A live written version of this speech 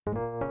You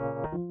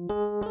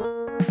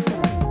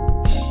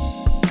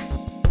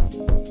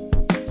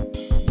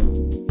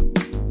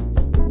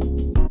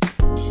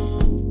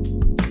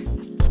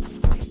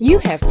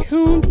have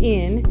tuned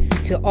in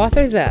to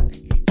Authors Up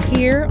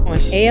here on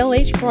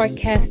ALH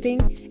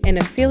Broadcasting, an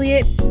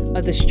affiliate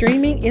of the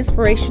Streaming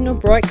Inspirational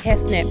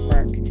Broadcast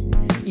Network.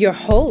 Your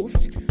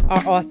hosts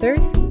are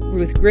authors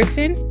Ruth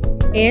Griffin,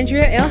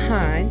 Andrea L.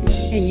 Hines,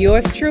 and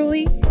yours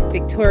truly,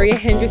 Victoria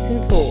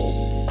Henderson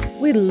Poole.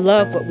 We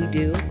love what we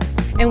do,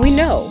 and we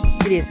know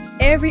it is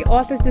every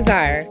author's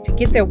desire to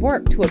get their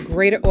work to a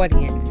greater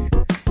audience.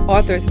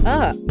 Authors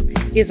Up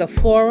is a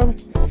forum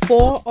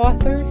for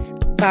authors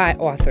by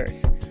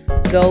authors,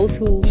 those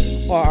who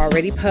are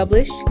already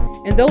published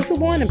and those who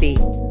want to be,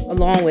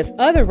 along with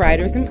other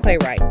writers and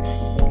playwrights.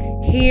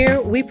 Here,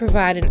 we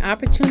provide an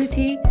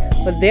opportunity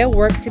for their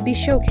work to be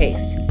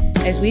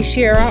showcased as we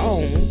share our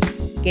own,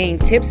 gain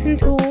tips and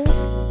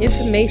tools,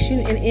 information,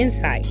 and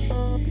insight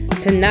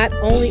to not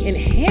only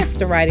enhance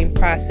the writing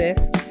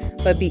process,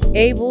 but be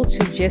able to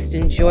just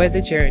enjoy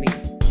the journey.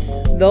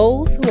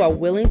 Those who are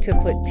willing to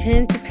put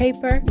pen to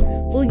paper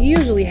will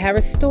usually have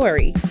a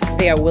story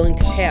they are willing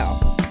to tell,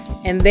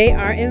 and they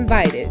are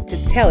invited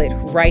to tell it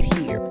right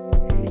here.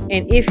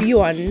 And if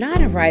you are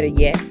not a writer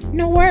yet,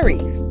 no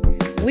worries.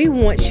 We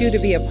want you to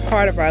be a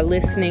part of our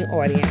listening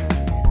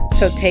audience.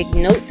 So take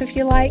notes if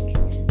you like,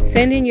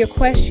 send in your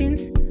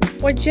questions,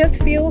 or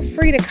just feel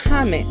free to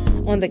comment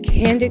on the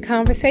candid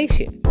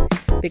conversation,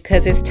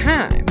 because it's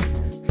time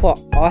for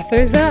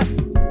Authors Up.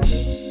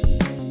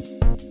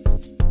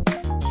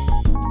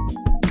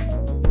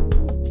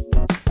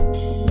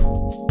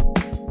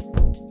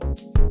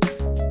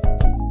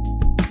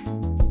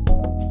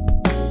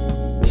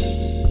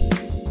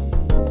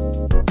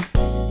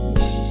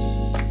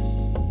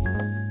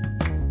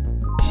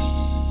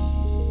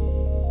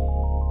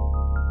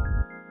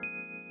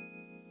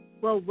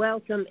 Well,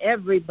 welcome,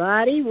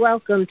 everybody.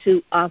 Welcome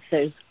to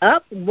Authors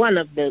Up, one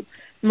of the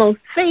most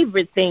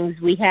favorite things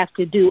we have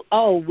to do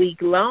all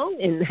week long,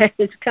 and that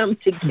is come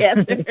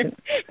together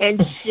and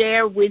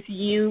share with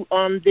you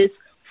on this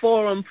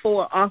forum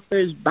for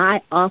authors by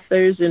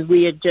authors, and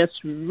we are just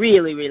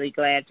really, really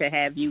glad to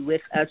have you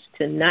with us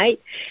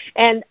tonight.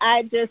 And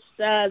I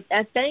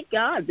thank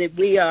God that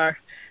we are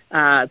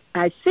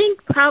I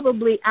think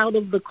probably out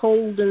of the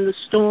cold and the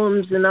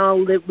storms and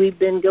all that we've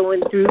been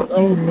going through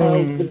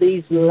over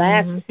these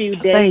last few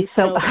days.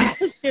 So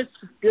it's just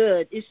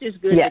good. It's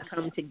just good to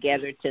come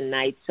together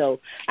tonight. So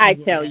I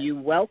tell you,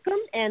 welcome.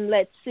 And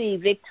let's see,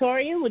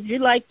 Victoria, would you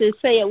like to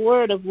say a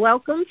word of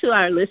welcome to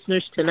our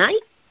listeners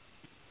tonight?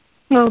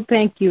 Well,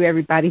 thank you,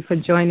 everybody, for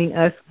joining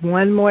us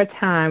one more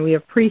time. We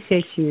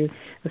appreciate you.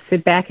 Let's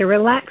sit back and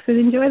relax and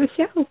enjoy the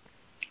show.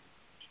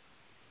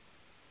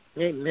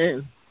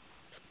 Amen.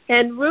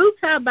 And Ruth,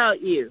 how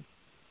about you?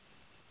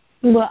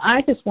 Well,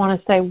 I just want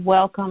to say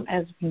welcome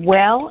as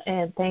well,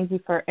 and thank you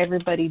for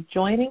everybody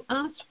joining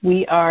us.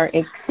 We are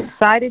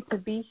excited to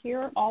be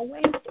here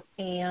always,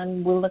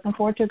 and we're looking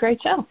forward to a great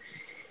show.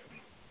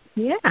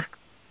 Yeah.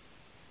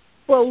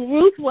 Well,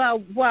 Ruth,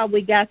 while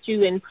we got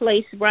you in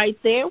place right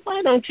there,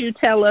 why don't you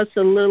tell us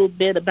a little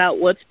bit about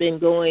what's been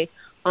going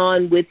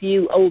on with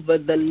you over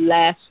the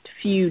last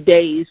few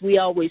days? We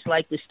always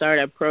like to start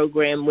our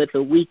program with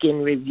a week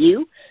in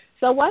review.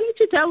 So why don't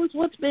you tell us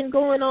what's been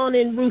going on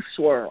in Ruth's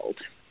world?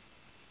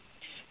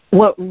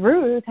 Well,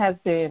 Ruth has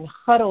been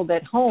huddled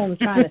at home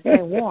trying to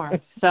stay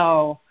warm.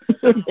 So,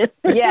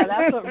 yeah,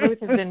 that's what Ruth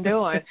has been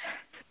doing.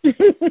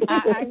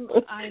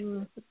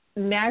 I'm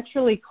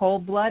naturally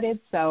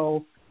cold-blooded,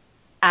 so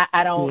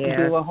I don't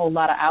do a whole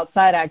lot of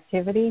outside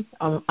activities.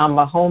 I'm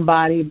a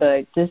homebody,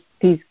 but just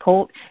these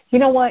cold. You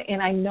know what?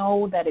 And I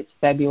know that it's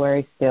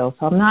February still,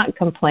 so I'm not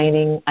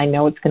complaining. I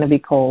know it's going to be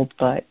cold,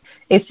 but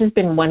it's just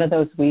been one of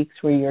those weeks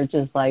where you're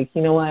just like,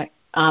 you know what?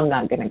 I'm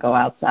not going to go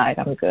outside.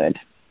 I'm good.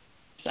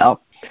 So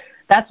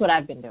that's what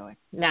I've been doing.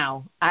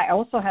 Now, I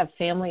also have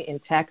family in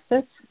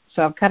Texas,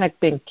 so I've kind of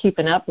been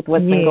keeping up with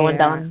what's been going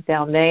on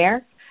down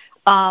there.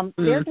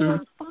 They're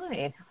doing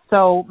fine.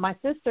 So my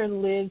sister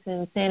lives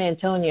in San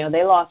Antonio.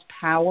 They lost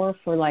power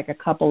for like a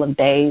couple of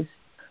days,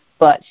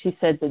 but she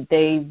said that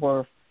they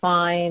were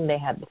fine. They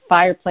had the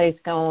fireplace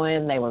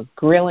going. They were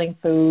grilling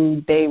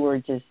food. They were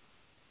just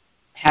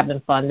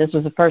having fun. This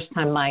was the first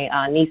time my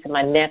niece and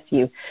my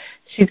nephew,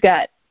 she's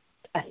got,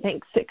 I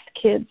think, 6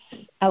 kids.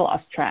 I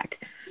lost track.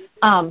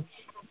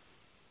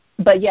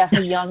 But, yeah,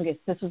 her youngest,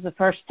 this was the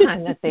first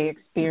time that they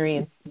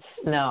experienced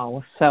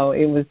snow, so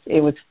it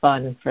was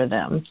fun for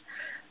them.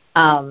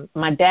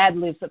 My dad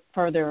lives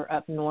further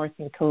up north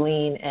in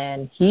Killeen,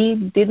 and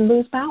he didn't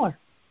lose power.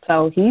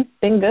 So he's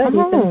been good.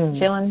 He's been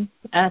chilling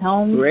at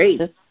home,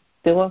 just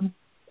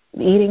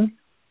eating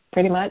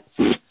pretty much.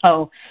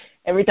 So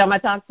every time I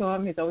talk to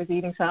him, he's always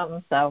eating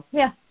something. So,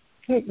 yeah,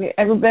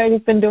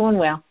 everybody's been doing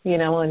well, you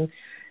know, and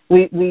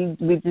we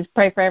just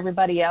pray for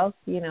everybody else,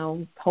 you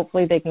know.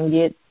 Hopefully they can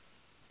get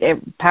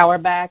power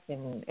back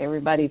and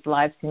everybody's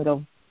lives can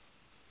go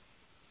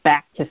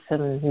back to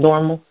some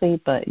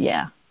normalcy. But,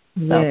 yeah.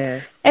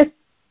 So that's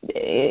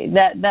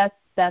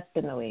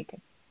been the week.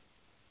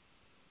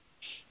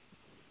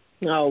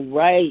 All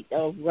right.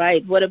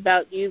 What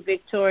about you,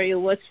 Victoria?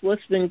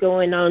 What's been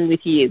going on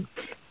with you?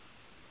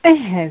 It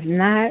has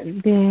not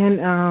been.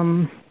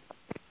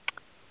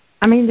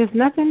 There's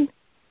nothing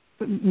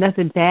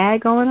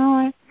bad going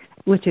on,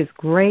 which is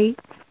great.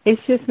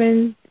 It's just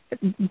been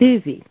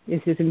busy.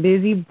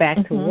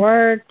 Back to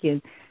work,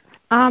 and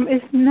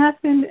it's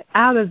nothing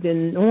out of the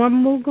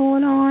normal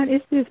going on.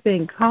 It's just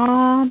been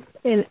calm,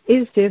 and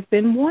it's just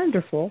been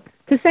wonderful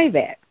to say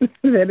that.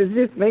 That it's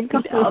just been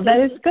calm. Oh, that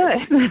is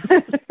good.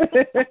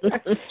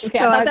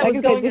 Yeah, I thought that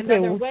was going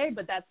another way,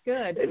 but that's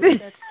good.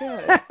 That's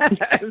good.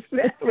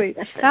 Exactly.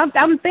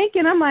 I'm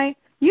thinking, I'm like,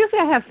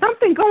 usually I have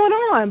something going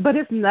on, but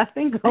it's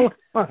nothing going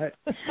on.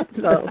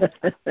 So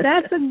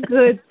that's a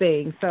good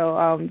thing.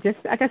 So just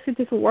like I said,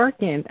 just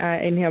working.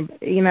 And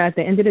at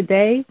the end of the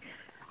day,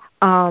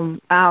 I've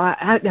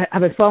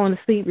been falling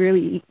asleep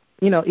really,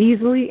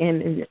 easily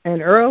and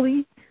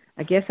early.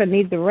 I guess I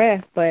need the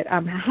rest, but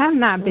I have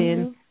not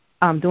been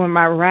doing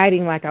my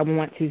writing like I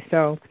want to.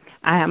 So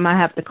I might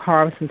have to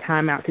carve some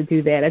time out to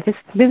do that. I've just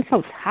been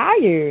so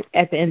tired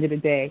at the end of the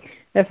day.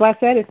 That's why I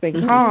said it's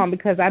been calm,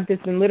 because I've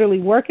just been literally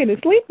working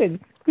and sleeping.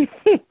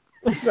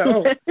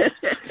 So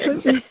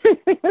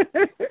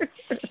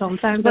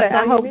sometimes but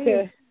I hope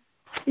to.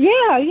 Yeah,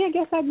 I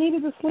guess I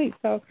needed to sleep.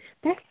 So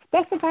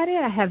that's about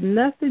it. I have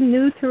nothing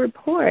new to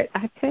report.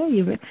 I tell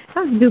you, man,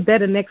 I'll do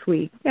better next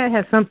week. I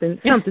have something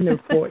to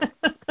report.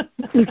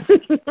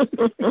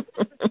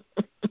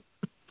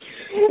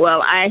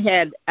 Well, I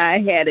had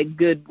a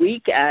good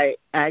week. I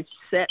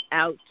set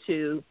out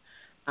to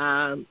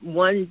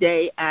one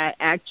day I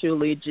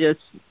actually just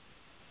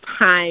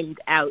timed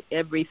out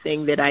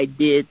everything that I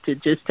did to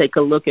just take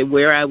a look at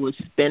where I was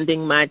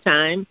spending my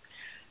time.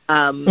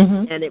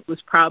 And it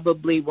was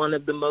probably one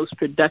of the most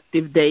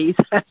productive days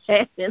I've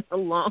had in a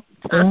long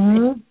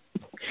time.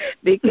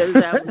 Because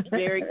I was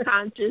very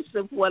conscious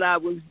of what I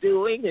was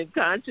doing and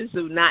conscious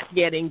of not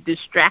getting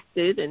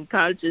distracted and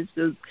conscious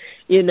of,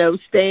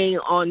 staying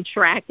on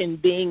track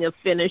and being a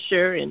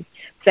finisher, and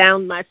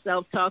found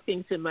myself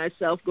talking to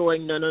myself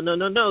going, no,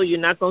 you're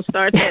not going to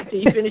start that till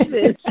you finish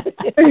this.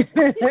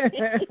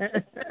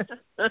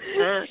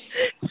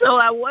 So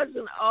I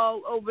wasn't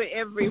all over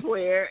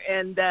everywhere,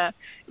 and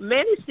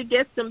managed to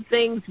get some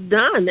things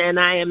done, and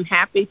I am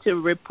happy to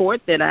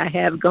report that I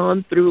have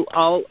gone through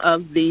all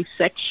of the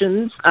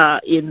sections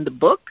in the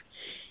book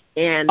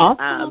and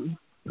awesome.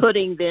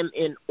 Putting them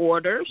in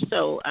order.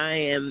 So I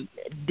am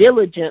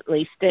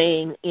diligently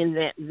staying in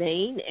that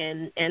vein,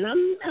 and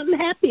I'm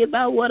happy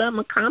about what I'm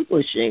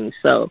accomplishing.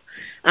 So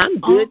I'm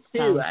good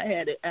too.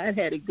 I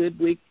had a good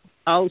week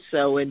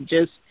also, and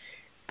just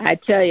I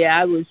tell you,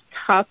 I was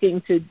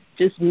talking to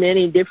just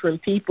many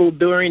different people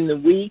during the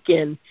week,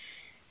 and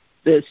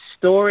the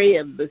story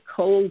of the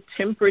cold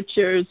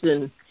temperatures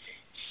and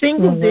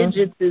single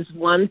digits is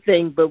one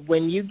thing, but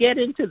when you get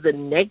into the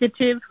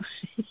negative,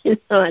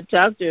 I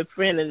talked to a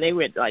friend and they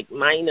were at like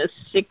minus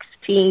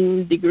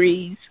 16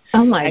 degrees.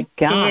 Oh my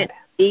God!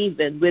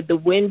 Even with the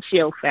wind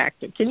chill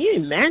factor, can you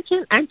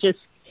imagine?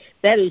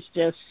 That is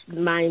just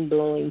mind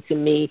blowing to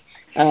me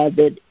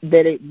that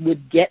it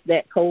would get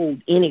that cold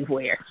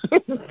anywhere,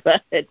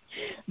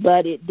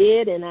 but it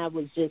did, and I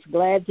was just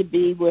glad to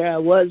be where I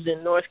was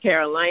in North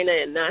Carolina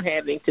and not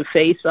having to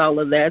face all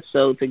of that.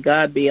 So to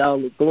God be all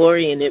the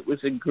glory, and it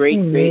was a great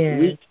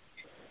week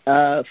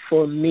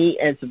for me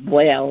as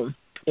well.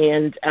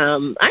 And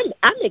I'm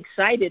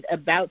excited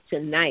about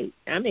tonight.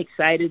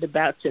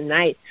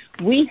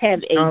 We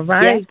have a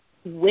guest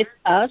with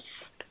us.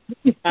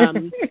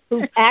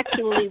 Who's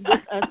actually with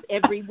us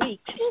every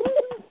week.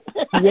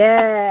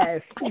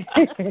 Yes.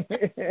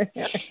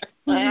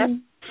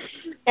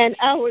 And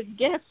our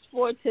guest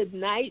for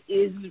tonight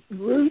is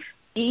Ruth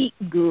E.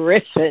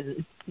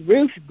 Griffin.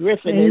 Ruth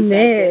Griffin is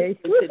our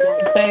guest for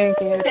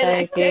tonight.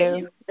 Thank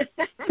you.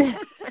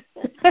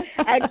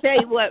 I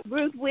tell you what,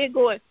 Ruth, we're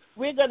going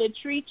to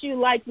treat you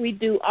like we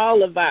do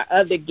all of our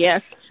other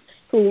guests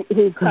who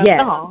come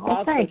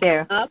thank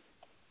you. up.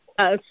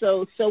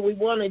 So we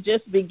want to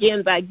just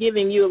begin by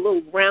giving you a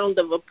little round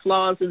of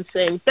applause and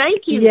saying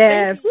thank you.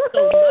 Yes. Thank you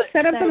so much.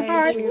 Set up some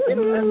hearts.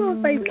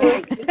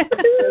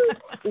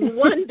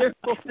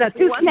 Wonderful. The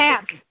two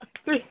snaps.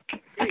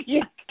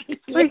 Yes.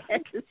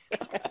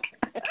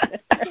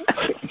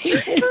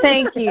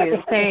 Thank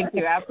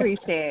you. I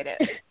appreciate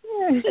it.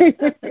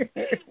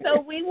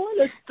 So we want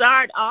to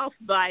start off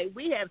by,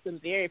 we have some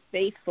very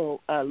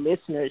faithful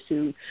listeners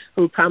who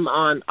come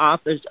on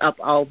Authors Up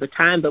all the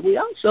time, but we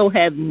also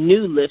have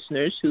new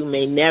listeners who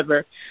may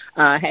never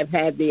have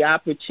had the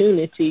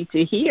opportunity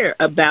to hear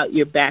about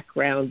your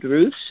background,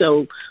 Ruth.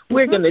 So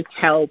we're going to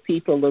tell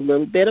people a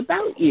little bit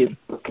about you.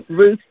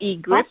 Ruth E.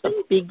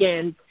 Griffin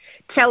began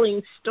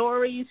telling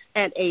stories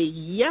at a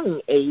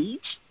young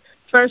age,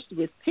 first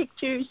with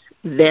pictures,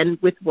 then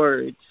with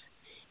words.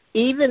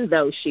 Even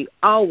though she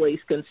always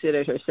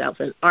considered herself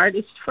an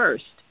artist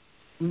first,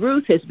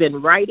 Ruth has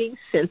been writing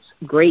since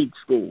grade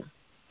school.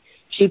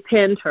 She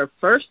penned her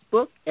first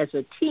book as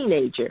a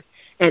teenager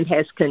and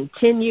has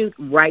continued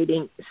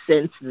writing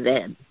since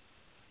then.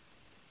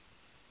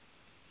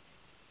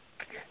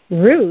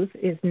 Ruth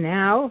is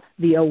now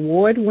the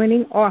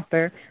award-winning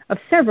author of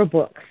several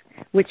books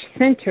which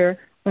center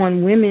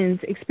on women's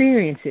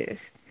experiences.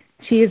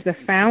 She is the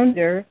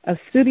founder of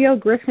Studio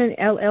Griffin,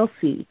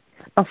 LLC,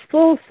 a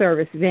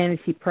full-service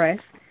vanity press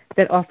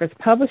that offers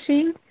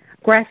publishing,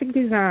 graphic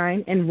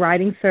design, and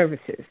writing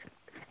services,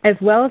 as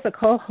well as a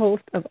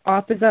co-host of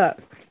Authors Up,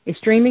 a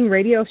streaming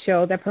radio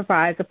show that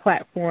provides a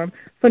platform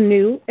for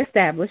new,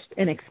 established,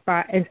 and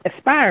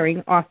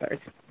aspiring authors.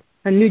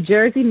 A New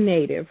Jersey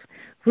native,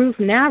 Ruth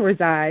now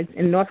resides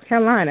in North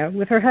Carolina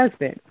with her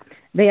husband.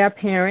 They are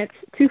parents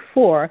to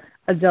 4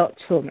 adult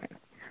children.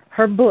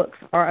 Her books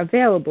are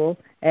available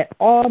at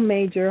all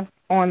major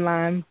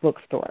online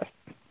bookstores.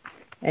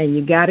 And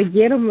you got to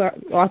get them,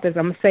 authors.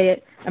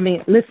 Listeners, I'm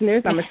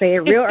going to say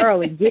it real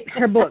early. Get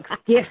her books.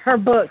 Get her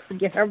books.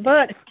 Get her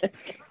books.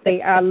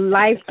 They are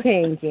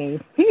life-changing.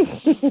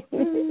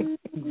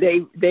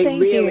 They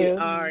really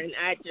are. And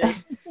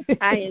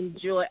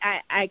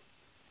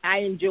I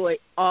enjoy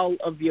all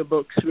of your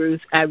books,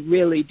 Ruth. I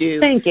really do.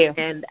 Thank you.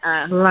 And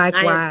likewise.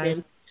 I have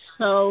been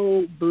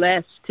so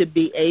blessed to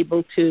be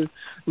able to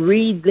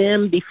read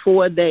them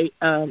before they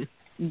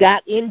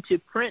got into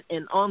print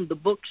and on the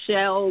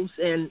bookshelves,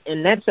 and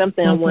that's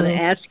something I want to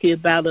ask you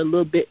about a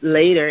little bit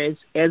later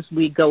as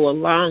we go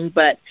along.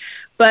 But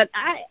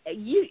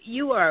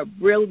you are a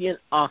brilliant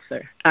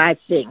author. I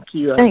think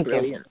you are a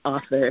brilliant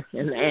author.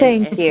 And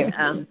Thank you.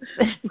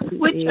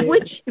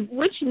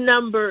 Which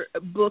number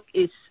book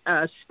is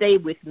Stay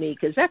With Me?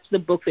 Because that's the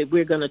book that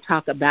we're going to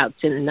talk about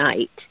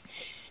tonight.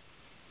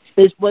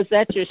 Was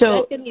that your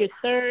second, your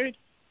third?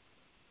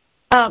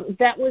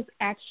 That was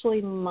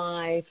actually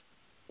my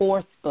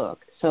 4th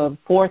book, so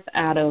 4th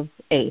out of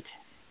 8.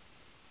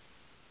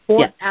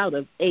 4th out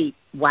of 8.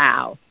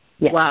 Wow.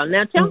 Yes. Wow.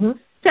 Now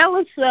tell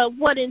us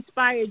what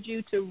inspired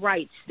you to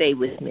write Stay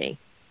With Me.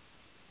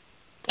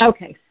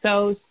 Okay,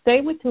 so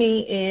Stay With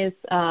Me is,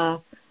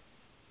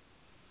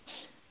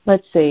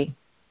 let's see.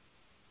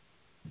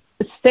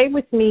 Stay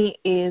With Me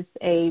is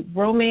a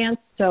romance.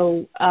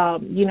 So,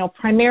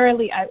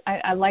 primarily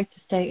I like to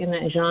stay in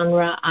that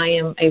genre. I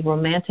am a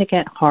romantic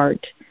at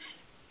heart,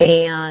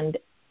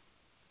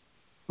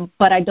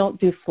 but I don't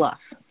do fluff.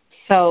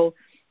 So,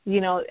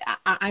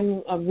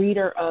 I'm a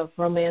reader of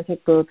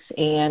romantic books,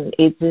 and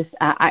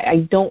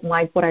I don't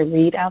like what I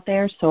read out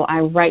there, so I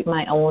write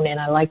my own, and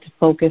I like to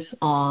focus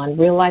on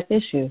real-life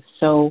issues.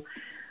 So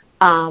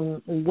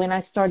when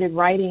I started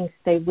writing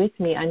Stay With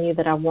Me, I knew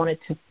that I wanted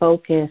to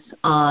focus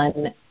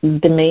on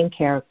the main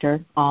character,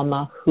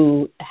 Alma,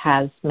 who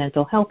has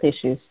mental health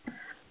issues.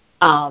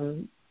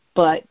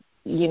 But,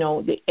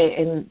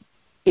 and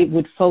it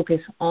would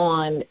focus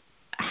on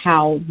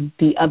how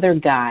the other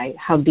guy,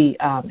 how the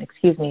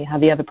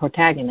other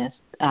protagonist,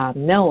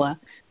 Noah,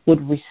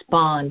 would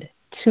respond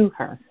to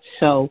her.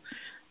 So,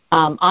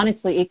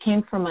 honestly, it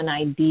came from an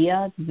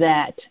idea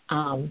that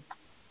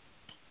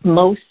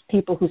most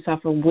people who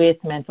suffer with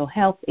mental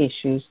health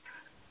issues,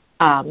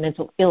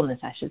 mental illness,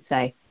 I should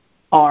say,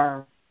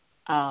 are,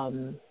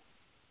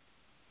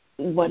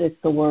 what is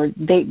the word?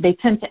 They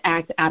tend to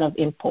act out of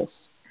impulse.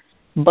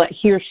 But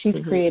here she's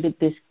created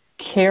this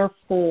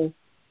careful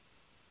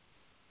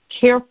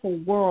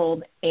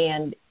world,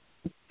 and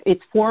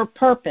it's for a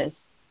purpose,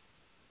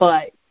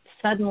 but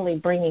suddenly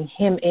bringing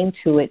him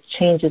into it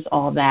changes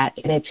all that,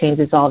 and it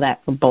changes all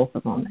that for both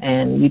of them,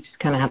 and you just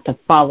kind of have to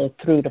follow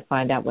through to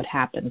find out what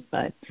happens.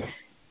 But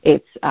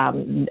it's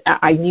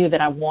I knew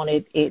that I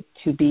wanted it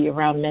to be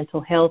around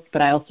mental health,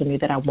 but I also knew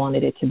that I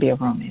wanted it to be a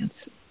romance.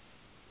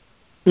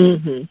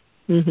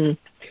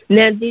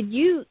 Now, did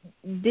you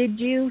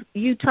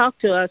talk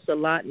to us a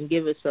lot and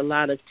give us a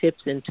lot of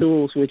tips and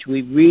tools, which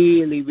we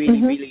really,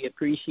 really, really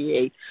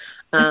appreciate.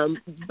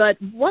 But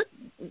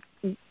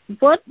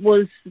what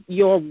was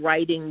your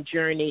writing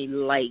journey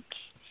like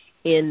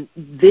in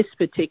this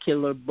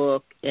particular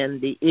book and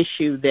the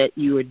issue that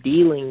you were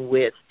dealing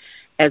with,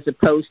 as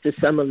opposed to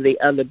some of the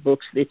other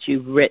books that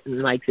you've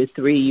written, like the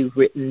 3 you've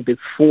written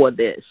before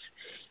this?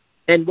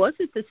 And was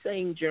it the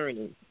same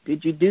journey?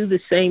 Did you do the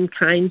same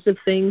kinds of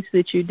things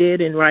that you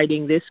did in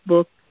writing this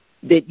book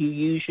that you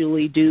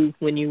usually do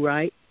when you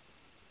write?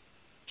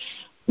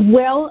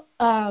 Well,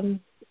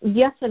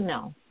 yes and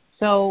no.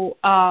 So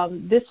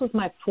this was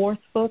my 4th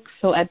book.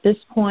 So at this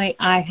point,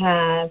 I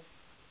had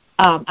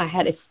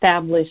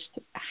established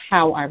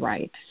how I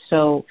write.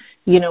 So,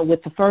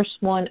 with the first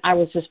one, I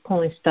was just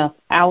pulling stuff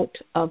out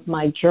of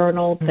my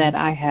journal that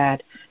I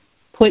had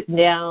put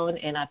down,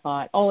 and I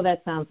thought, oh,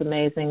 that sounds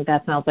amazing.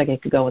 That sounds like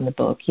it could go in the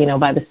book.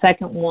 By the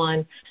second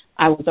one,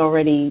 I was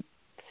already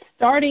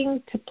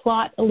starting to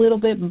plot a little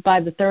bit. But by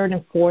the 3rd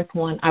and 4th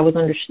one, I was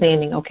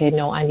understanding, okay,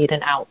 no, I need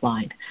an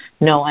outline.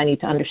 No, I need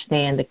to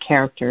understand the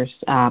characters.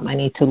 I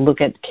need to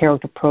look at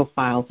character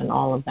profiles and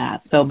all of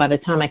that. So by the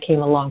time I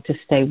came along to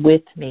Stay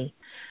With Me,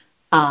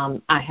 I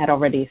had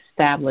already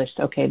established,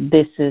 okay,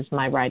 this is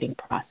my writing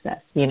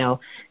process.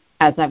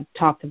 As I've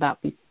talked about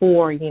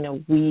before,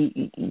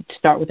 we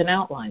start with an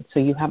outline. So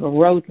you have a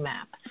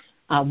roadmap.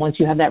 Once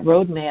you have that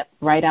roadmap,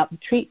 write out the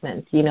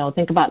treatment.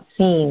 Think about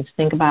scenes.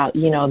 Think about,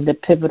 the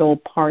pivotal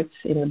parts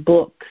in the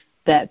book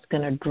that's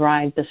going to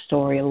drive the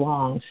story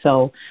along.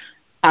 So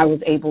I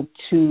was able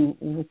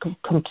to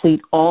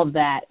complete all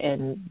that,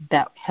 and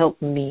that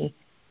helped me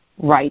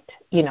write,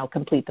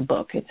 complete the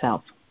book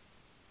itself.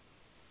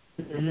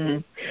 Mm-hmm.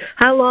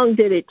 How long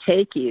did it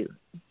take you?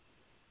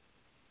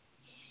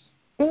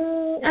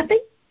 I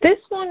think this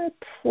one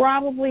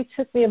probably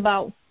took me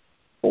about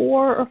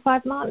 4 or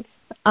 5 months.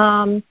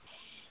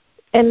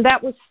 And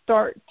that was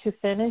start to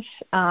finish,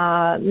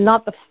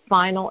 not the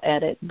final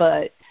edit,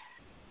 but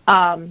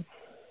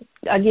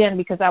again,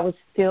 because I was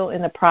still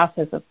in the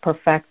process of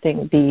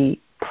perfecting the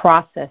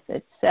process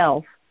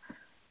itself,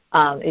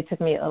 it took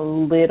me a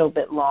little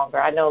bit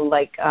longer. I know,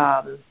 like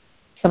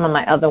some of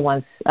my other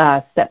ones,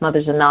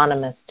 Stepmothers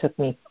Anonymous took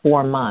me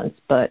 4 months,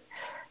 but,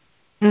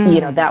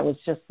 that was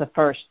just the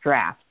first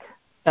draft.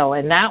 So,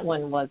 and that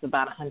one was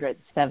about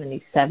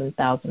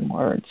 177,000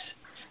 words.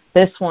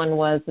 This one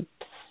was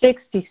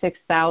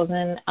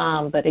 66,000,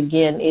 but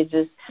again, it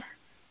just,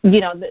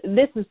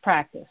 this is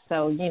practice.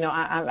 So,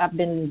 I've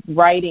been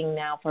writing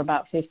now for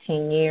about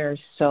 15 years,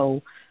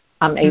 so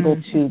I'm able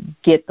to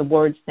get the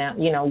words down,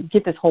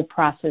 get this whole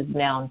process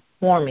down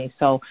for me.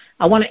 So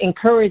I want to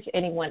encourage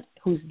anyone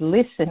who's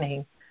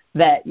listening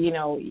that,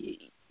 if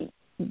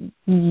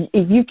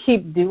you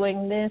keep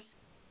doing this,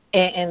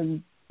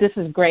 and this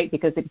is great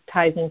because it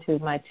ties into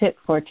my tip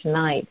for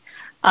tonight.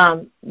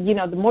 The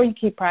more you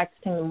keep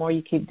practicing, the more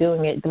you keep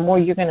doing it, the more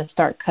you're going to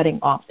start cutting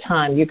off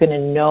time. You're going to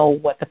know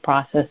what the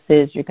process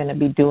is. You're going to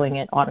be doing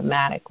it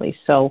automatically.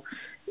 So,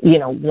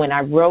 when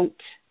I wrote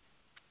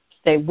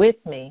Stay With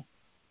Me,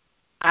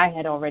 I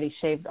had already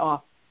shaved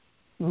off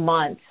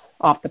months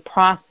off the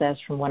process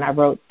from when I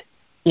wrote,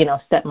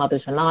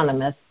 Stepmothers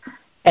Anonymous.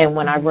 And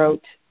when I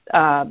wrote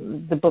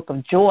the Book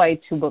of Joy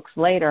 2 books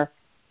later,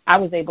 I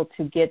was able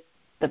to get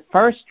the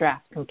first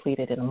draft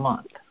completed in a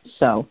month.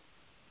 So,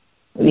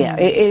 yeah,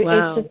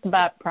 wow. It's just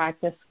about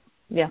practice.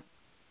 Yeah.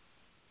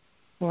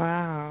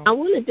 Wow. I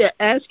wanted to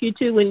ask you,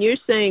 too, when you're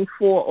saying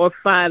 4 or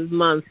 5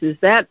 months, is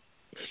that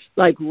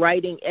like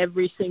writing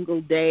every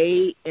single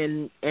day?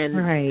 And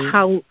right.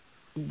 How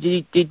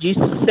did you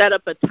set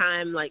up a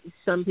time? Like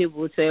some people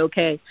would say,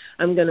 okay,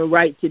 I'm going to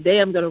write today,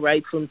 I'm going to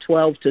write from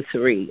 12 to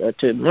 3, or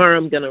tomorrow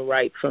I'm going to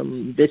write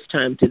from this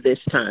time to this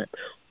time.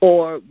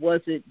 Or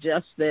was it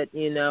just that,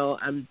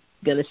 I'm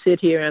going to sit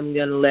here, I'm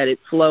going to let it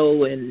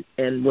flow, and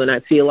when I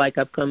feel like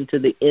I've come to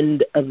the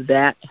end of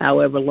that,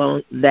 however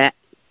long that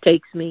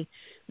takes me,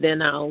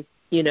 then I'll,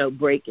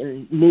 break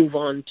and move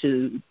on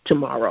to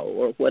tomorrow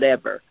or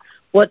whatever.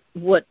 What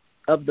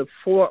of the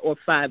 4 or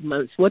 5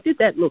 months, what did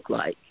that look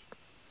like?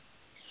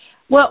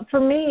 Well, for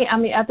me,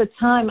 at the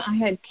time, I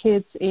had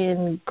kids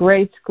in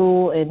grade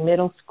school and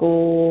middle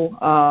school.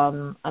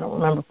 I don't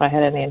remember if I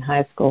had any in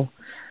high school.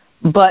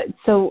 But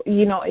so,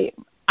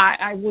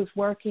 I was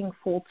working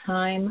full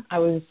time. I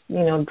was,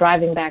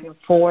 driving back and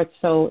forth.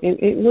 So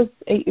it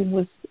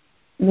was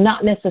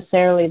not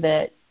necessarily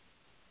that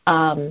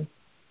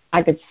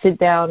I could sit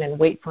down and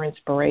wait for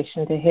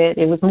inspiration to hit.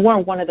 It was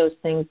more one of those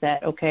things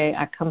that, okay,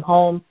 I come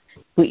home,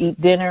 we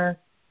eat dinner,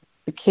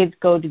 the kids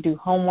go to do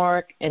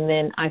homework, and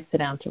then I sit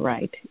down to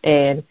write.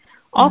 And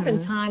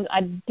oftentimes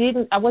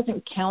I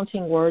wasn't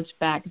counting words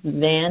back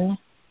then,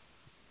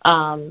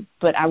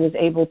 but I was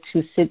able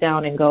to sit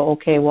down and go,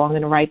 okay, well, I'm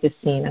going to write this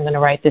scene. I'm going to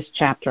write this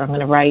chapter. I'm going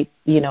to write,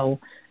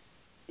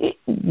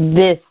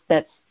 this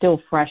that's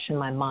still fresh in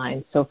my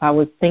mind. So if I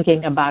was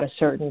thinking about a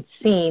certain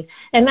scene,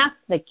 and that's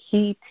the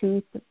key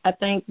to, I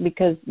think,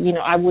 because,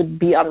 I would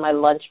be on my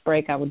lunch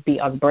break. I would be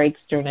on breaks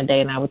during the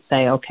day, and I would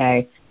say,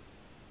 okay,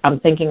 I'm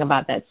thinking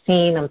about that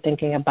scene. I'm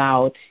thinking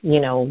about,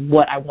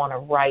 what I want to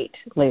write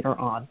later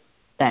on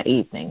that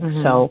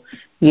evening. So,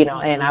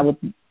 and I would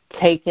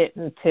take it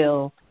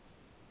until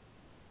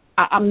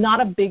I'm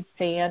not a big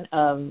fan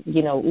of,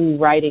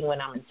 writing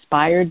when I'm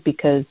inspired,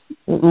 because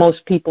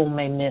most people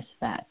may miss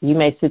that. You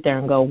may sit there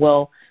and go,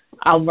 well,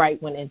 I'll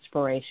write when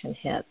inspiration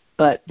hits.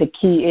 But the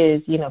key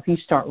is, if you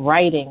start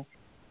writing,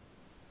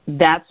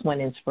 that's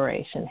when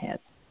inspiration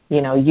hits.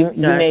 You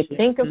may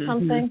think of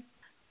something,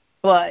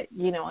 but,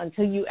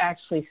 until you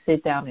actually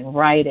sit down and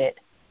write it,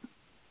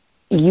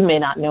 you may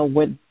not know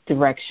what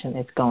direction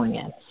it's going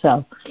in.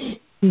 So,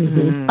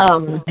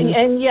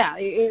 and yeah,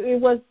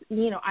 it was,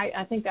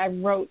 I think I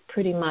wrote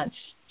pretty much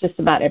just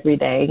about every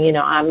day.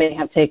 I may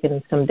have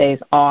taken some days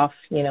off,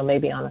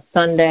 maybe on a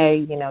Sunday,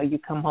 you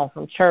come home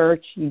from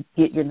church, you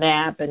get your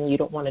nap, and you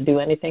don't want to do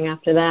anything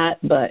after that.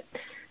 But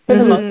for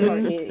the most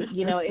part,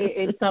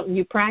 it's something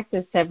you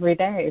practice every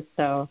day.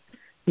 So,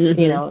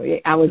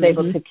 I was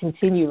able to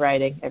continue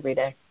writing every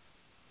day.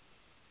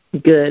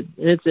 Good.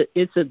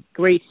 It's a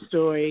great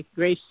story,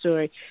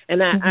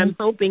 and I'm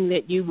hoping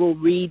that you will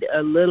read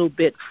a little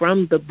bit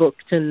from the book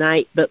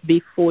tonight. But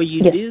before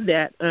you do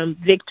that,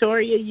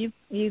 Victoria,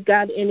 you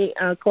got any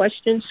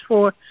questions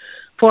for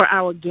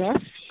our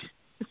guests?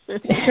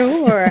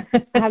 Sure.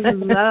 I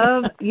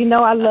love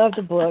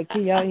the book.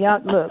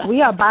 Y'all, look,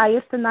 we are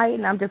biased tonight,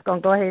 and I'm just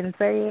gonna go ahead and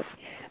say it,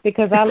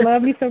 because I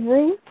love me some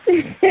Ruth,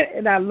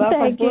 and I love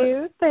her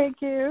books.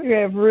 Thank you.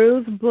 Yeah,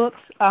 Ruth's books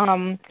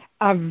are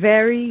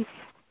very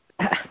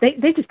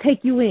they just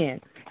take you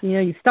in. You know,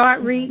 you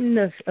start reading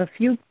a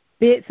few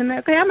bits, and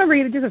okay, I'm gonna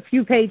read just a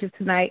few pages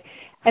tonight,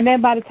 and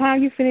then by the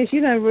time you finish,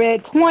 you done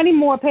read 20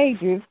 more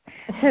pages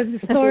because the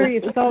story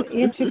is so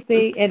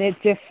interesting and it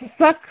just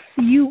sucks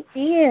you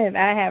in.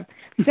 I have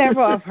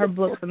several of her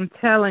books. I'm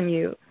telling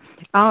you,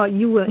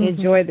 you will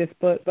enjoy this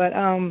book. But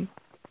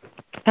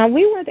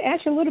we wanted to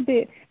ask you a little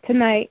bit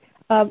tonight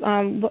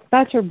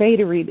about your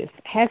beta readers.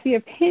 Has the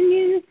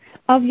opinion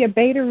of your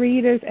beta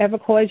readers ever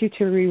caused you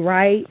to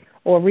rewrite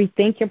or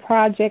rethink your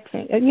projects,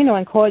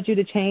 and caused you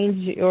to change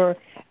your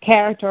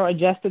character or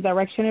adjust the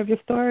direction of your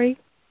story?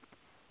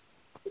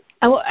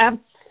 Oh,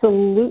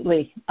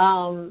 absolutely.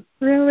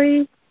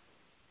 Really?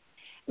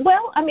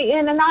 Well, I mean,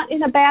 and not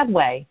in a bad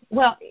way.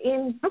 Well,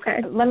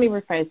 okay. Let me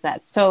rephrase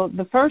that. So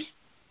the first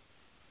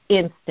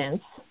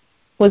instance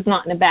was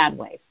not in a bad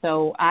way.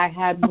 So I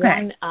had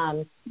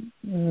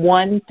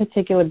one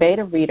particular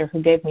beta reader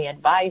who gave me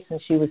advice,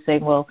 and she was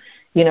saying, well,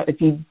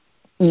 if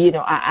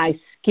I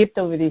skipped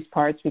over these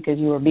parts because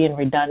you were being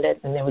redundant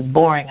and it was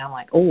boring. I'm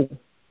like, oh,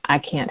 I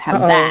can't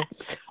have that.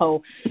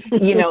 So,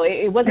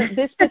 it wasn't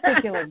this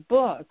particular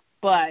book,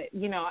 but,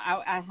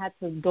 I had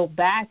to go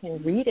back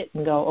and read it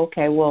and go,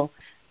 okay, well,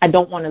 I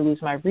don't want to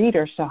lose my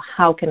reader, so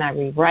how can I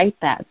rewrite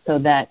that so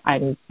that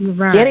I'm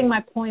getting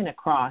my point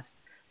across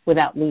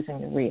without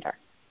losing the reader?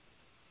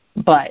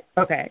 But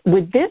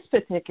with this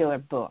particular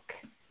book,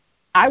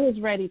 I was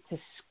ready to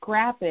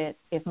scrap it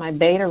if my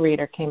beta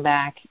reader came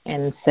back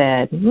and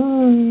said,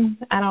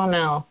 I don't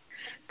know,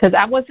 because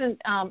I wasn't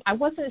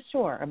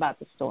sure about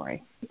the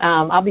story.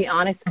 I'll be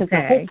honest, because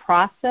the whole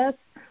process,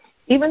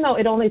 even though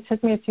it only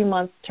took me a few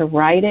months to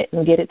write it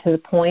and get it to the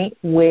point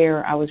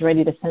where I was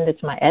ready to send it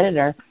to my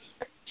editor,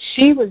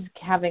 she was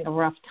having a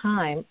rough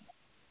time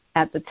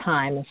at the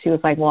time, and she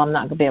was like, well, I'm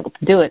not going to be able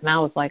to do it. And I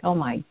was like, oh,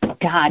 my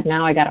God,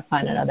 now I got to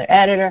find another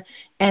editor.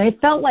 And it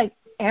felt like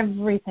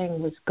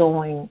everything was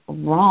going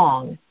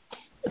wrong.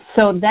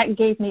 So that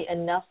gave me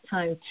enough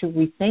time to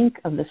rethink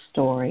of the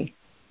story.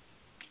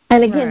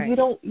 And again, you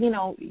don't,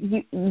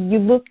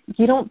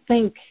 you don't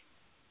think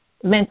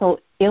mental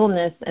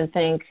illness and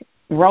think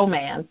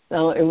romance.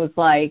 So it was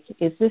like,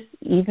 is this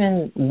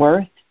even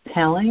worth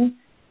telling?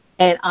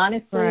 And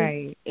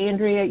honestly,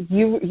 Andrea,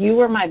 you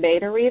were my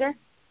beta reader.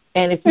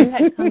 And if you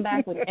had come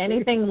back with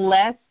anything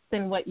less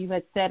than what you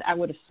had said, I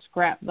would have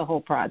scrapped the whole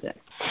project.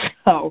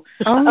 So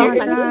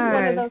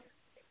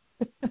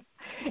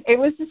it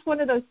was just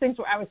one of those things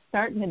where I was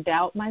starting to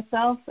doubt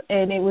myself,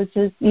 and it was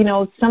just,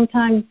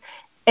 sometimes,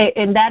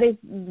 and that is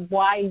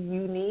why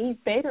you need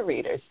beta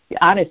readers,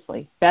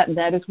 honestly.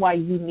 That is why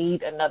you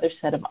need another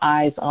set of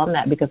eyes on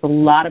that, because a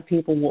lot of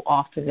people will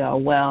often go,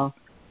 well,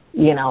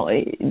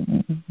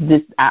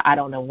 this, I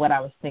don't know what I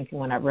was thinking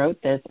when I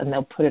wrote this, and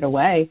they'll put it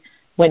away.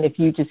 When if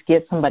you just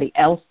get somebody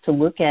else to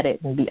look at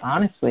it and be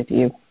honest with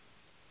you,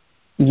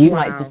 you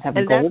might just have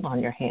gold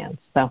on your hands.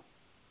 So,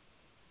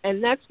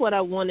 and that's what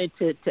I wanted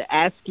to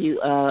ask you,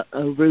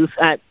 Ruth.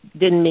 I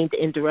didn't mean to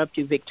interrupt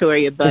you,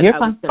 Victoria, but you're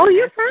fine.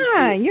 You're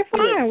fine. You're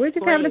fine. We're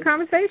just having a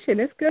conversation.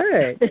 It's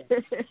good.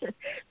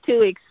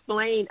 To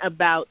explain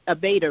about a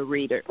beta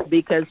reader,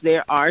 because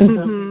there are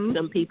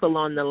some people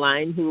on the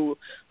line who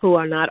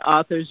are not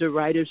authors or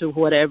writers or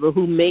whatever,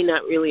 who may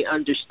not really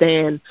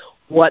understand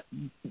what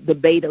the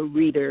beta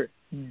reader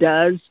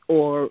does,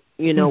 or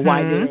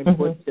why they're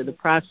important to the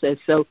process.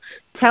 So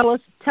tell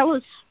us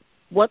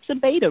what's a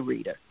beta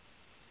reader?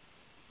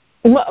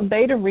 Well, a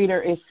beta reader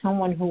is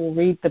someone who will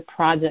read the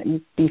project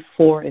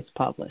before it's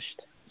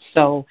published.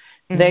 So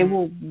they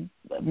will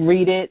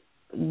read it,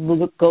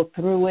 go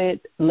through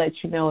it,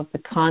 let you know if the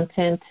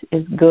content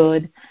is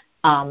good.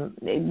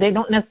 They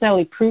don't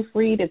necessarily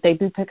proofread. If they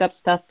do pick up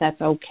stuff,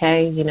 that's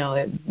okay.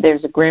 If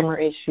there's a grammar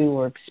issue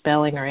or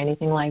spelling or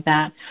anything like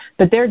that.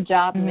 But their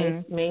job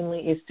mainly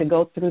is to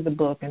go through the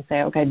book and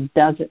say, okay,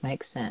 does it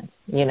make sense?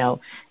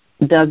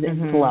 Does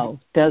it flow?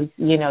 Do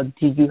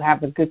you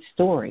have a good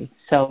story?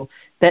 So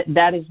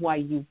that is why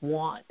you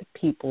want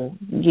people,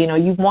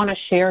 you want to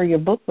share your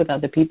book with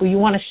other people. You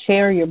want to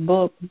share your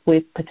book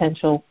with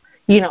potential,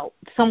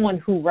 someone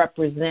who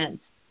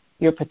represents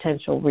your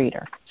potential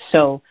reader.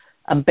 So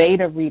a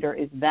beta reader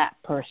is that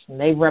person.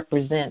 They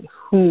represent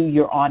who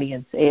your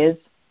audience is.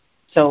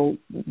 So,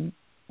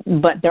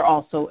 but they're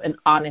also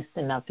honest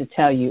enough to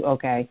tell you,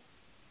 okay,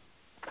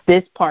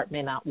 this part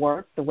may not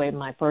work the way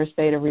my first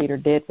beta reader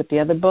did with the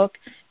other book.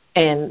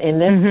 And in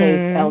this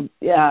case,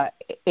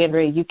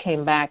 Andrea, you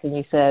came back and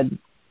you said,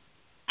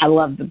 I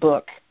love the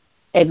book.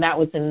 And that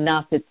was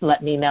enough to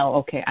let me know,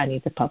 okay, I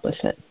need to publish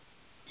it.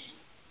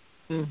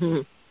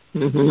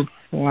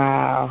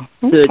 Wow.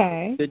 Good.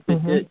 Okay.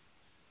 Good.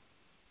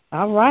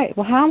 All right.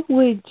 Well, how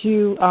would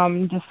you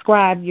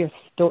describe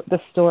the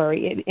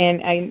story,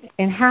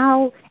 and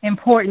how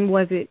important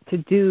was it to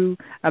do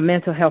a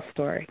mental health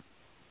story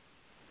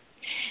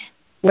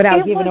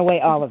without giving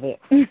away all of it?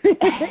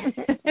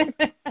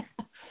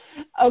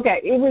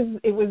 Okay,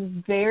 it was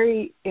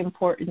very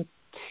important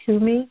to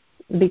me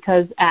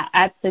because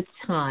at the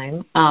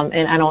time,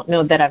 and I don't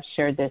know that I've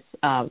shared this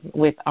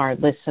with our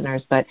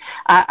listeners, but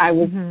I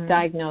was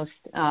diagnosed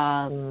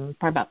probably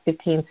about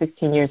 15,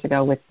 16 years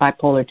ago with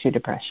bipolar 2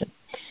 depression.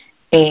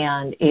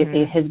 And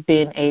it has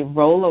been a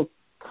roller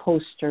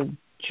coaster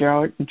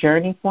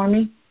journey for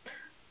me,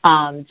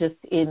 just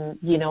in,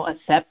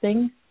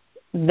 accepting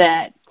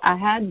that I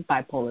had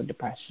bipolar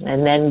depression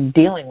and then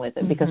dealing with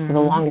it, because for the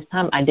longest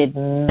time I did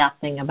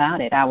nothing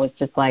about it. I was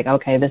just like,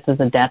 okay, this is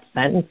a death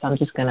sentence. I'm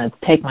just going to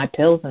take my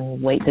pills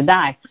and wait to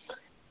die.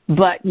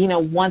 But,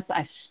 once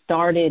I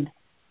started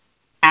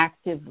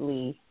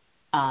actively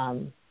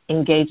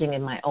engaging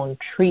in my own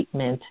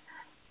treatment,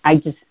 I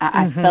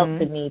felt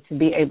the need to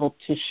be able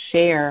to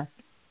share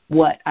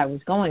what I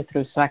was going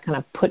through. So I kind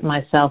of put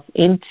myself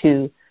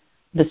into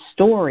the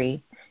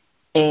story.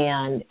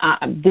 And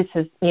this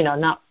is,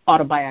 not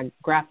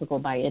autobiographical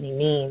by any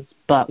means,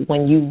 but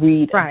when you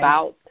read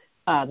about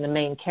the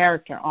main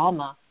character,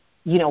 Alma,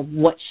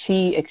 what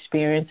she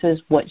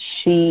experiences, what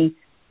she,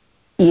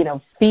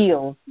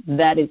 feels,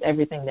 that is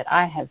everything that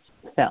I have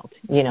felt,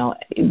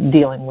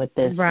 dealing with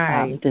this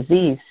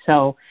disease.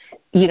 So,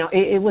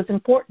 it was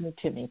important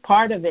to me.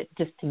 Part of it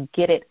just to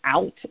get it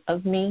out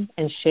of me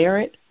and share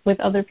it with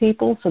other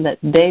people so that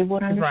they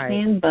would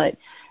understand. But,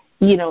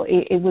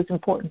 it was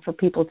important for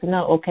people to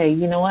know, okay,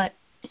 you know what?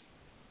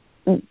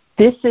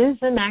 This is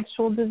an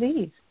actual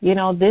disease.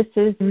 This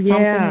is something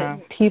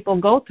that people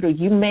go through.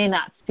 You may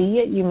not see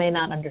it. You may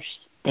not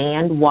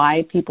understand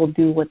why people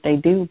do what they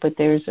do, but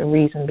there's a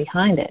reason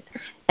behind it.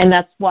 And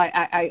that's why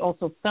I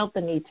also felt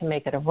the need to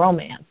make it a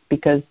romance,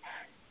 because,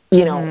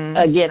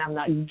 again, I'm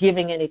not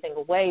giving anything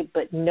away,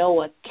 but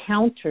Noah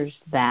counters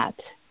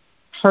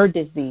her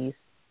disease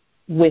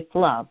with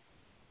love.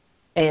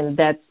 And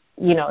that's,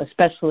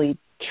 especially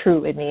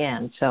true in the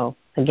end. So,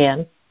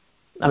 again,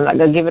 I'm not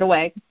going to give it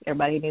away.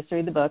 Everybody needs to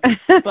read the book.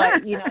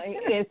 But,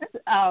 it's,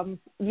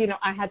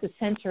 I had to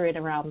center it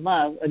around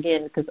love,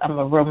 again, because I'm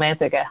a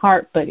romantic at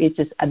heart, but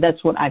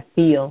that's what I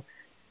feel,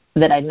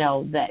 that I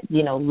know that,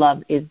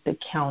 love is the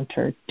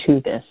counter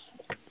to this.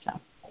 So.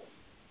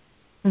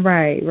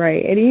 Right.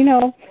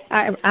 And,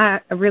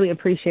 I really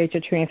appreciate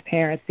your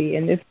transparency.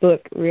 And this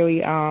book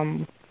really,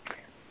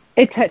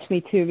 it touched me,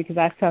 too, because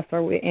I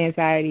suffer with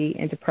anxiety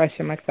and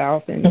depression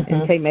myself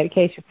and take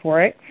medication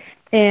for it.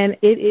 And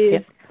it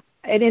is...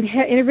 And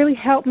it really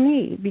helped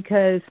me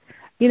because,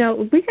 we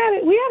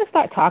gotta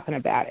start talking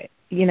about it.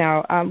 We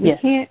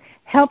can't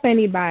help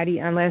anybody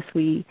unless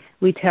we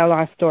tell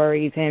our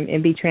stories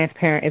and be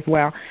transparent as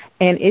well.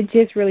 And it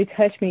just really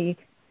touched me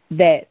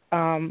that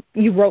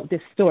you wrote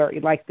this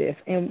story like this.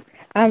 And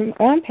I'm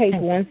on page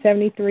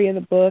 173 of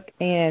the book,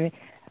 and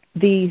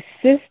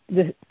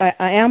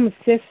Alma's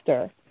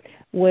sister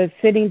was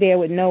sitting there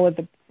with Noah,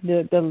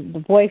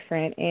 the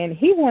boyfriend, and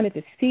he wanted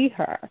to see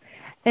her.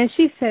 And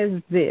she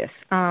says this,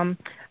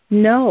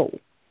 no,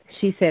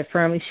 she said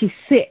firmly, she's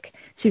sick.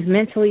 She's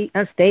mentally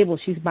unstable.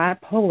 She's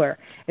bipolar.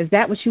 Is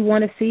that what you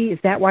want to see? Is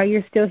that why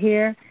you're still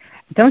here?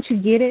 Don't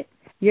you get it?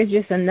 You're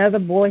just another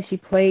boy she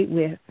played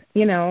with.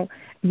 You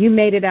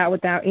made it out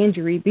without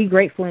injury. Be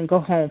grateful and go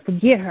home.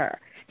 Forget her.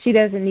 She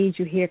doesn't need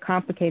you here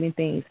complicating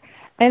things.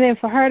 And then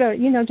for her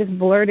to, just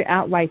blurt it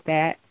out like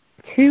that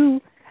to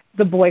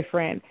the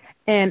boyfriend,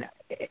 and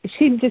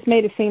she just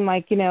made it seem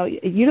like, you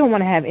don't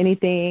want to have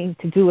anything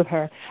to do with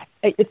her.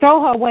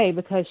 Throw her away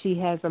because she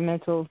has a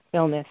mental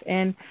illness.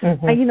 And,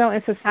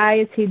 and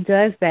society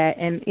does that.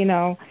 And,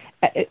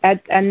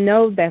 I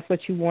know that's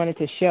what you wanted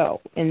to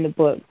show in the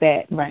book,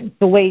 that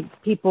the way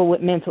people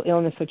with mental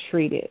illness are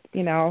treated,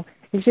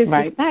 It's just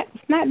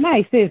it's not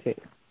nice, is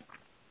it?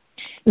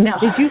 No.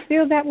 Did you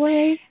feel that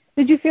way?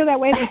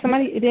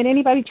 Did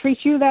anybody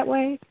treat you that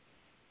way?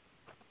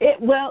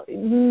 Well,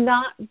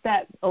 not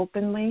that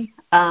openly,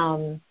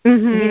 and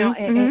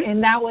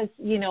that was,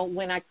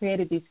 when I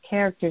created these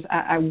characters,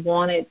 I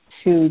wanted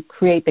to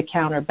create the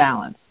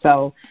counterbalance.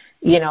 So,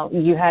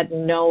 you had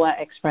Noah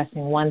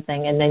expressing one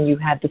thing, and then you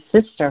had the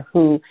sister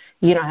who,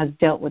 has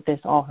dealt with this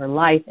all her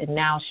life, and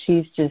now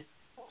she's just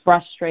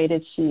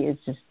frustrated. She is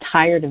just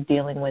tired of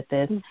dealing with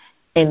this,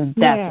 and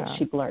that's what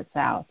she blurts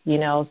out,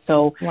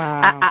 So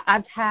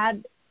I've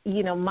had,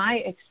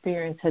 my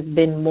experience has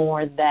been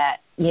more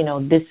that,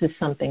 this is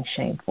something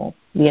shameful,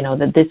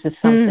 that this is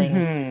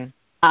something,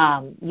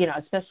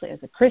 especially as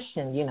a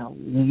Christian,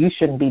 you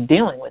shouldn't be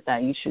dealing with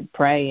that. You should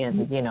pray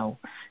and,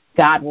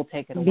 God will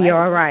take it away. Be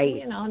all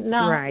right.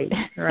 No.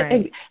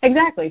 Right.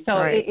 Exactly.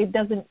 So it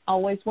doesn't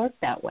always work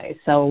that way.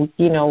 So,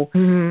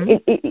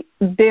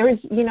 there is,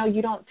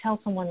 you don't tell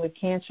someone with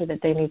cancer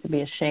that they need to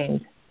be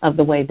ashamed of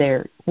the way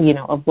they're,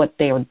 of what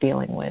they are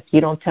dealing with.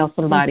 You don't tell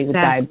somebody with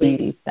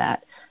diabetes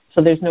that.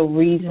 So there's no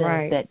reason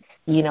that,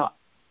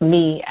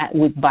 me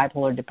with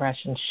bipolar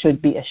depression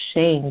should be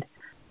ashamed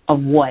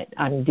of what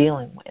I'm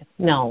dealing with.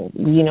 No,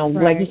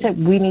 like you said,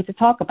 we need to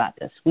talk about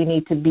this. We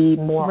need to be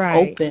more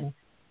open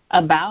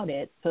about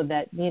it so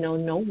that,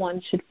 no one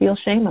should feel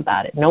shame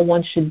about it. No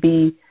one should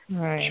be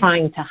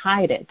trying to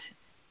hide it,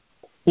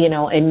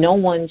 and no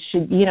one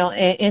should,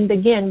 and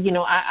again,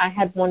 I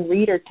had one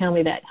reader tell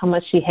me that how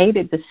much she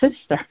hated the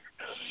sister.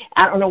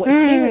 I don't know what she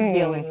was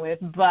dealing with,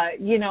 but,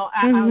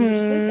 I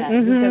understood that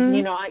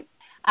because,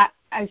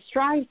 I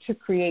strive to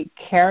create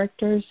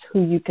characters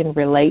who you can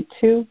relate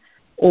to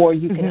or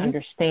you can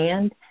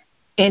understand.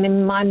 And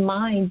in my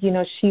mind,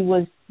 she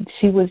was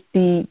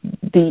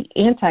the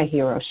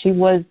anti-hero. She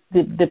was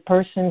the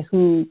person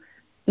who,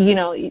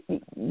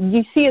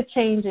 you see a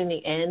change in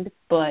the end,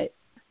 but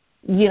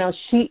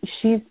she's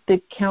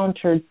the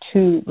counter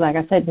to, like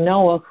I said,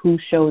 Noah, who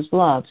shows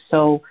love.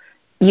 So,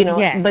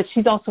 but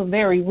she's also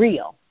very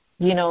real.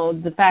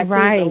 The fact is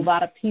a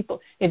lot of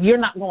people, if you're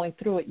not going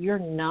through it, you're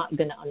not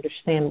going to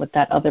understand what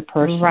that other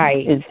person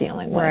is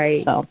dealing with.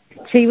 Right. So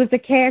she was the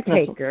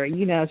caretaker.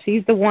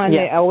 She's the one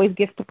that always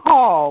gets the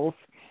calls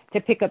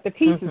to pick up the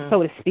pieces,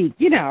 so to speak.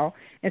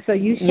 And so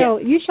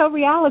you show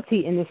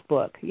reality in this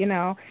book.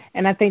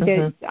 And I think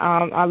that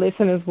our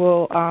listeners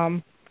will,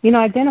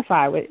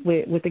 identify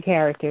with the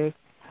characters.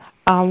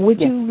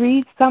 Would you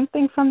read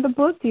something from the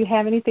book? Do you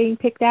have anything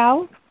picked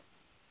out?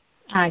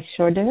 I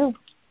sure do.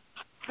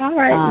 All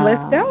right,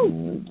 let's go.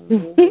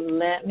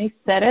 Let me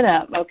set it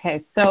up.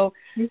 Okay, so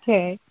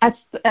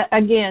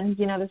again,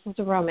 this is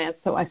a romance,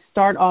 so I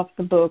start off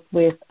the book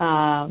with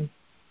Alma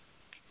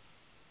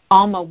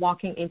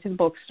walking into the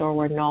bookstore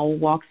where Noel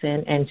walks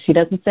in, and she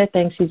doesn't say a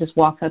thing. She just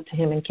walks up to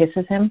him and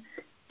kisses him,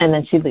 and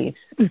then she leaves,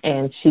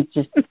 and she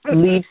just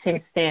leaves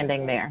him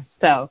standing there.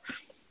 So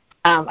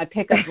I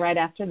pick up right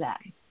after that.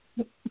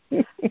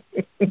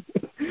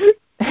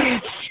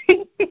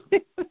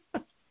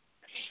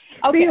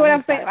 See what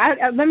I'm saying?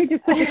 Let me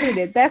just put this in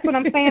there. That's what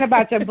I'm saying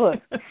about your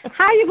book.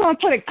 How are you going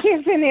to put a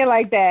kiss in there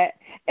like that?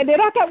 And then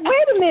I thought,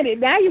 wait a minute.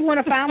 Now you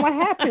want to find what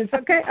happens.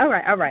 Okay? All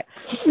right.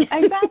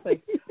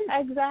 Exactly.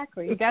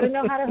 You got to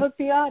know how to hook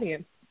the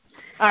audience.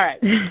 All right.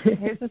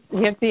 Here's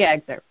the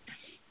excerpt.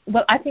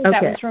 Well, I think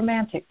that was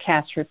romantic,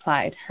 Cass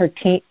replied, her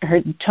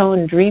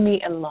tone dreamy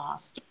and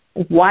lost.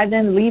 Why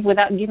then leave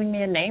without giving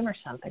me a name or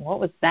something? What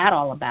was that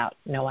all about?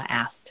 Noah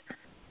asked.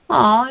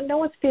 Aw,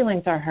 Noah's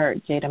feelings are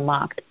hurt, Jada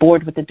mocked,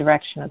 bored with the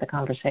direction of the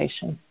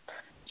conversation.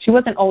 She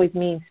wasn't always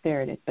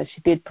mean-spirited, but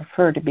she did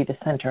prefer to be the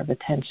center of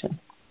attention.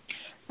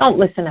 Don't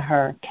listen to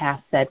her, Cass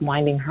said,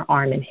 winding her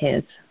arm in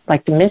his.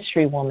 Like the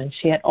mystery woman,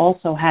 she had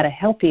also had a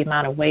healthy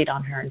amount of weight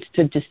on her and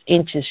stood just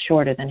inches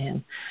shorter than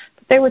him.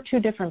 But they were two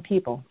different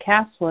people.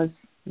 Cass was,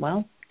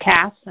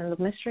 Cass and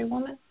the mystery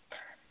woman.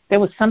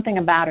 There was something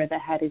about her that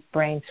had his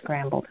brain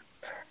scrambled.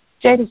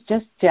 Jada's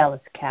just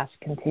jealous, Cass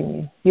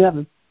continued. You have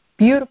a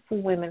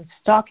beautiful women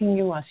stalking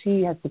you while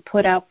she has to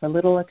put out for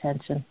little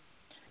attention.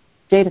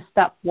 Jada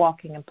stopped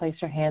walking and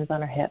placed her hands on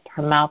her hip,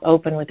 her mouth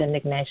open with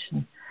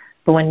indignation.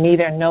 But when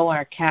neither Noah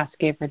or Cass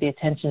gave her the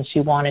attention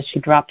she wanted, she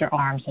dropped her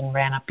arms and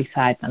ran up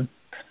beside them.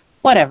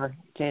 Whatever,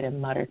 Jada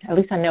muttered. At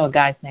least I know a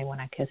guy's name when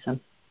I kiss him.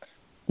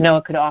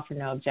 Noah could offer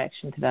no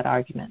objection to that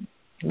argument.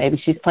 Maybe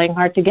she's playing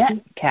hard to get,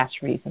 Cass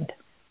reasoned.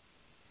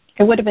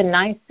 It would have been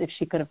nice if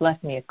she could have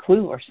left me a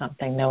clue or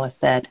something, Noah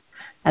said,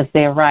 as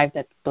they arrived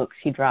at the books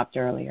he dropped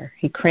earlier.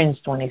 He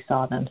cringed when he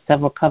saw them.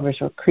 Several covers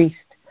were creased,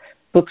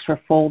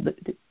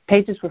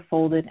 pages were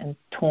folded and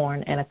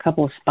torn, and a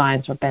couple of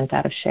spines were bent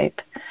out of shape.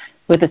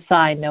 With a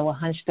sigh, Noah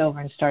hunched over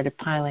and started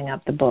piling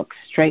up the books,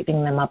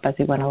 straightening them up as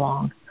he went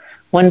along.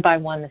 One by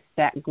one, the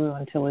stack grew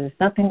until there was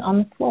nothing on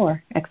the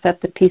floor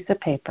except a piece of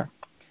paper.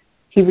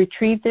 He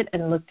retrieved it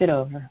and looked it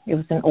over. It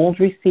was an old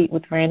receipt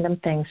with random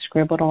things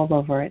scribbled all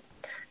over it.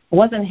 It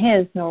wasn't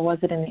his, nor was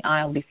it in the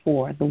aisle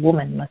before. The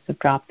woman must have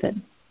dropped it.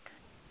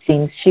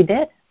 Seems she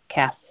did,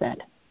 Cass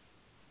said.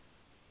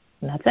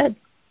 And that's it.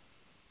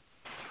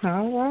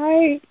 All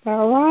right.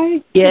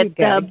 Get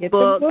the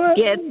book.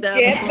 You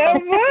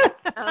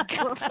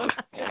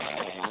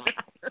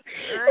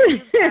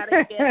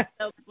gotta get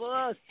the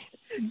book.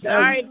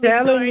 Sorry, I'm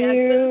telling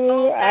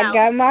you, I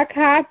got my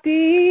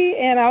copy,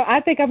 and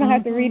I think I'm going to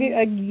have to read it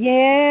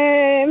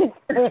again.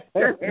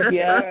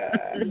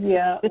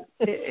 Yeah.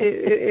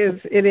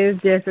 It is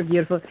just a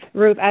beautiful.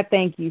 Ruth, I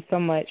thank you so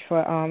much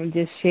for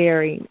just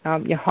sharing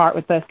your heart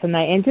with us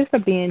tonight and just for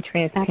being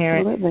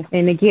transparent. Absolutely.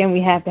 And, again,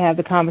 we have to have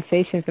the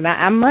conversations. And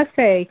I must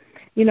say,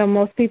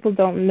 most people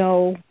don't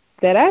know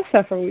that I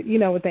suffer,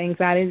 with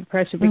anxiety and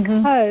depression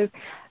because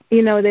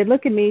they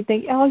look at me and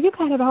think, oh, you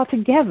got it all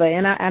together.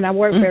 And I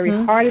work very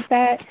hard at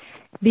that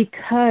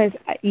because,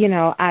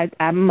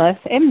 I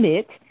must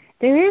admit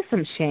there is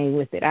some shame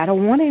with it. I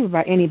don't want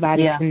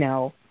anybody to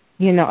know,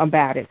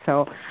 about it.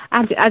 So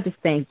I just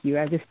thank you.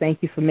 I just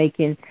thank you for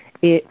making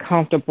it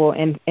comfortable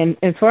and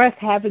for us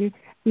having,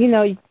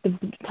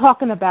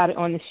 talking about it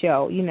on the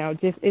show,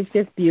 it's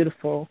just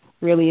beautiful.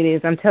 Really it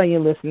is. I'm telling you,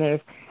 listeners,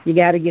 you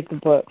got to get the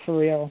book for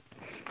real.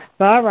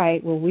 All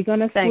right. Well, we're going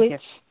to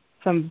switch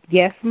from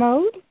guest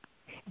mode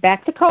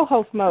back to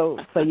co-host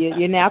mode. So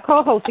you're now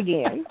co-host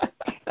again.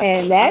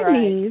 And that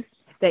means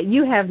that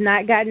you have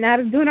not gotten out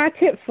of doing our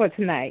tips for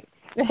tonight.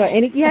 So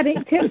you have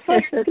any tips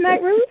for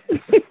tonight, Ruth?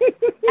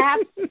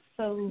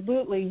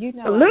 Absolutely.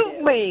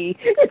 Absolutely.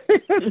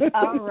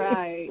 All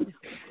right.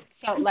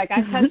 So like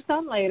I touched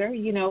on later,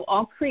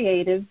 all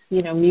creatives,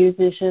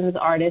 musicians,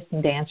 artists,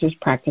 and dancers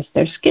practice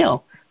their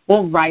skill.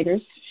 Well,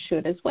 writers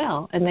should as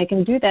well, and they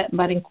can do that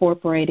by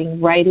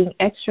incorporating writing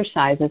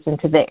exercises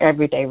into their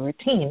everyday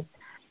routine.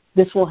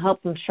 This will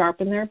help them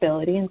sharpen their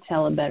ability and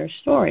tell a better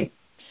story.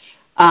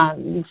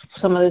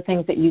 Some of the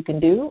things that you can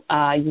do,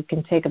 you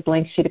can take a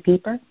blank sheet of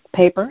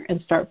paper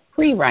and start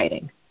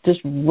free-writing.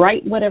 Just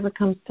write whatever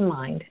comes to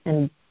mind,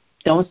 and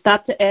don't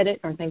stop to edit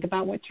or think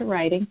about what you're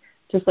writing.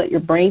 Just let your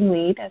brain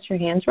lead as your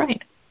hands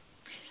write.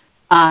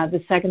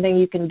 The second thing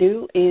you can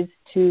do is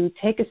to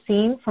take a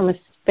scene from a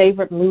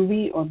favorite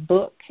movie or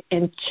book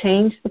and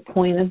change the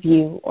point of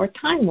view or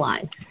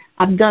timeline.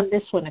 I've done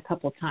this one a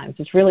couple of times.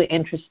 It's really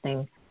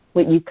interesting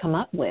what you come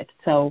up with.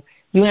 So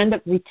you end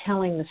up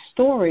retelling the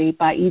story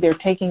by either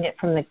taking it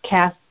from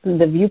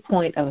the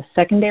viewpoint of a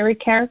secondary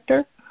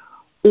character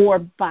or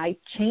by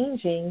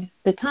changing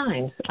the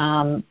times.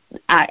 I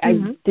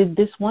did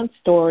this one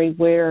story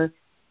where,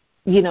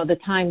 the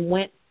time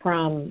went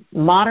from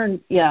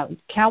modern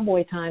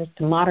cowboy times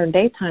to modern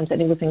day times,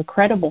 and it was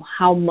incredible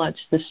how much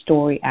the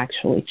story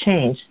actually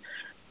changed.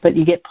 But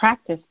you get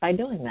practice by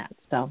doing that.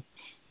 So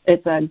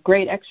it's a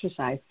great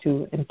exercise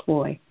to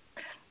employ.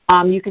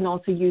 You can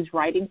also use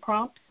writing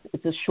prompts.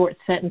 It's a short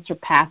sentence or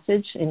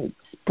passage, and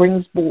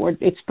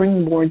it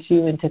springboards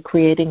you into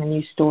creating a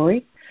new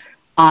story.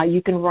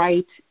 You can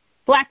write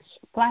flash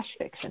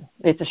fiction.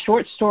 It's a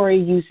short story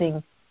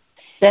using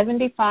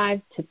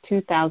 75 to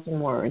 2,000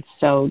 words.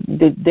 So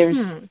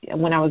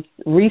when I was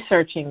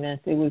researching this,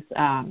 it was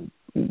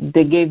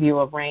they gave you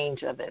a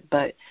range of it.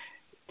 But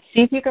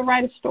see if you can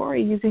write a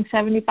story using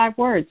 75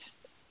 words.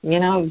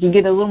 If you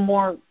get a little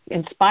more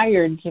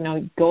inspired,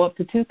 go up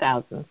to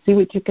 2,000. See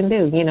what you can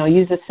do.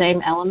 Use the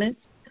same elements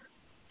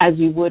as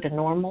you would a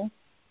normal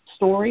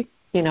story,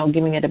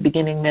 giving it a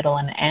beginning, middle,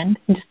 and end.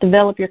 And just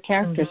develop your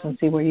characters and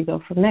see where you go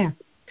from there.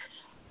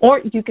 Or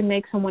you can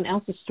make someone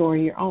else's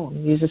story your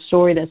own. Use a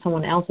story that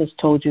someone else has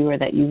told you or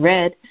that you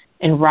read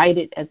and write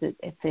it as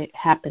if it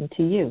happened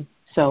to you.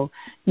 So,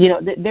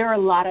 there are a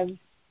lot of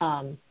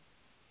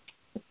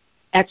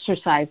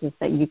exercises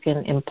that you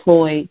can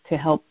employ to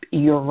help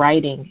your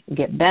writing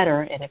get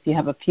better. And if you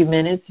have a few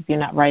minutes, if you're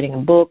not writing a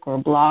book or a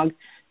blog,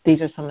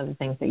 these are some of the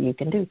things that you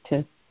can do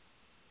to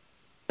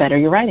better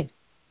your writing.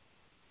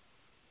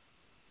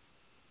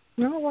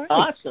 All right.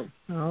 Awesome.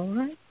 All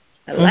right.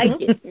 I like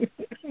it.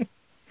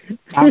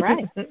 All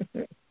right.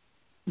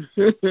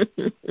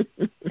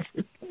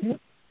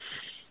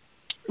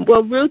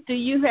 Well, Ruth, do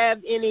you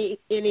have any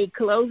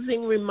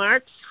closing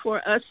remarks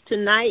for us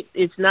tonight?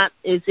 It's not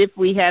as if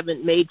we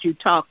haven't made you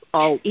talk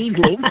all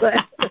evening, but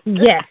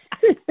yes.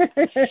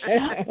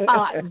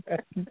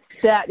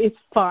 That is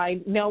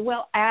fine. No,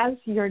 well, as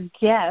your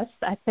guest,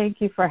 I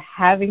thank you for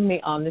having me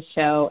on the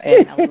show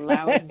and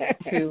allowing me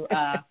to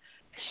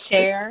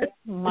share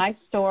my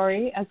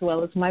story as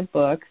well as my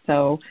book.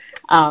 So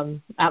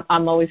I'm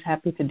always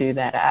happy to do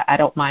that. I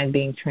don't mind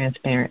being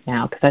transparent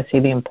now because I see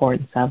the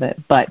importance of it.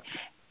 But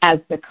as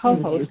the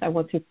co-host, I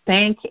want to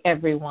thank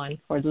everyone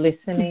for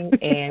listening,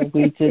 and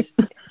we just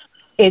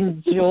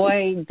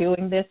enjoy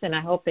doing this, and I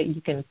hope that you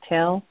can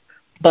tell.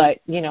 But,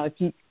 that's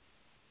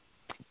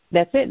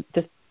it.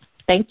 Just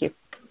thank you.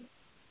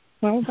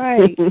 All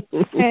right.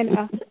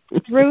 And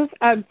Ruth,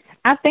 I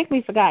think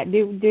we forgot.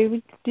 Do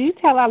you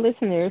tell our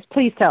listeners,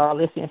 please tell our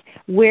listeners,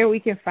 where we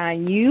can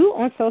find you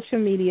on social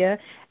media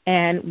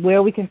and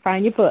where we can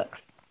find your books?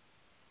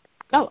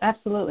 Oh,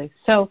 absolutely.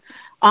 So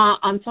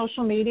on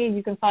social media,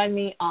 you can find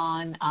me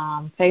on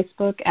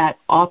Facebook at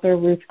author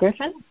Ruth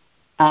Griffin.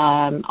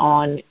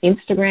 On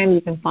Instagram, you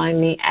can find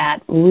me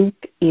at Ruth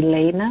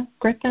Elena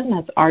Griffin.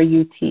 That's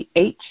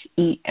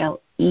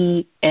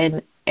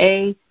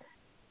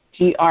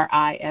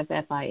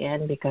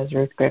RUTHELENA because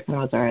Ruth Griffin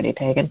was already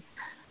taken.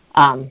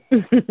 And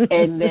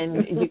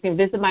then you can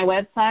visit my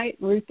website,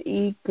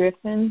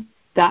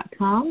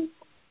 ruthegriffin.com.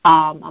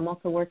 I'm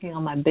also working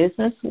on my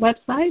business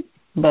website,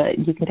 but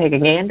you can take a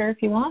gander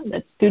if you want.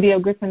 That's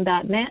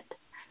studiogriffin.net.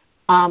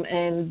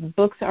 And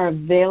books are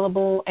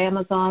available,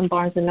 Amazon,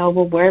 Barnes &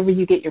 Noble, wherever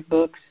you get your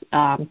books,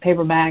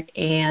 paperback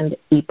and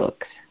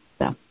ebooks.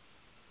 So.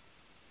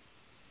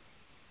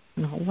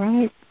 All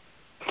right.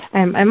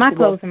 And my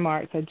closing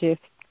remarks are just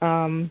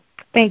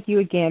thank you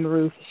again,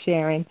 Ruth, for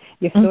sharing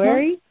your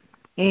story.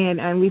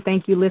 And we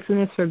thank you,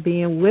 listeners, for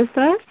being with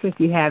us. If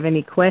you have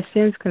any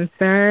questions,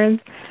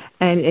 concerns,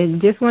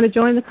 and just want to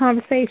join the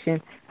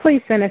conversation,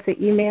 please send us an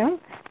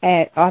email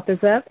at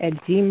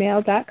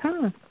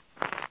authorsup@gmail.com.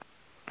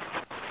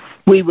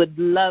 We would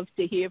love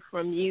to hear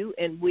from you,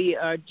 and we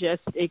are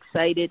just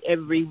excited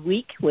every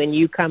week when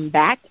you come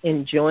back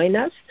and join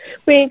us.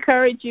 We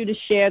encourage you to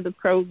share the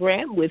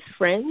program with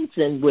friends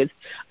and with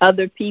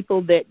other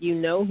people that you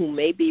know who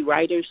may be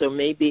writers or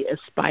may be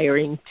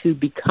aspiring to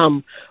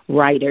become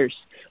writers.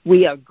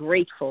 We are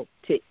grateful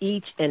to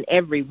each and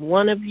every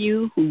one of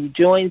you who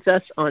joins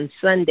us on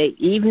Sunday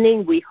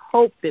evening. We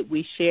hope that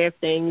we share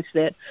things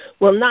that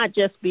will not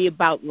just be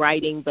about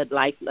writing, but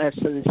life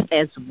lessons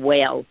as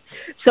well.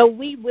 So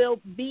we will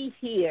be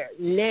here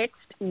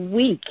next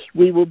week.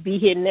 We will be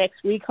here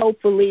next week.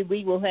 Hopefully,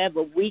 we will have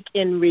a week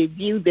in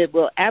review that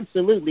will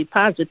absolutely,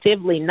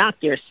 positively knock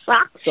your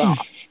socks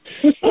off.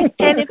 And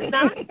if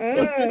not,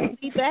 we'll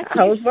be back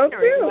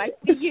like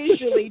we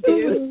usually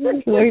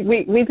do.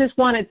 We just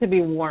want it to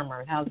be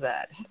warmer. How's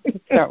that?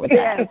 Start with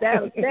that.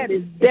 Yeah, that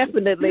is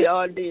definitely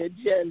on the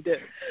agenda.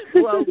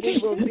 Well, we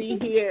will be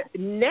here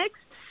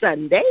next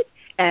Sunday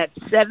at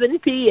 7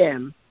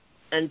 p.m.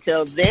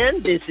 Until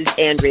then, this is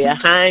Andrea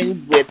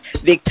Hines with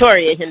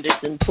Victoria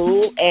Henderson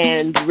Poole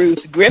and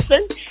Ruth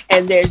Griffin.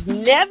 And there's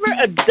never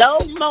a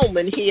dull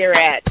moment here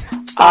at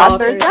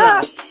Authors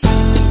Up.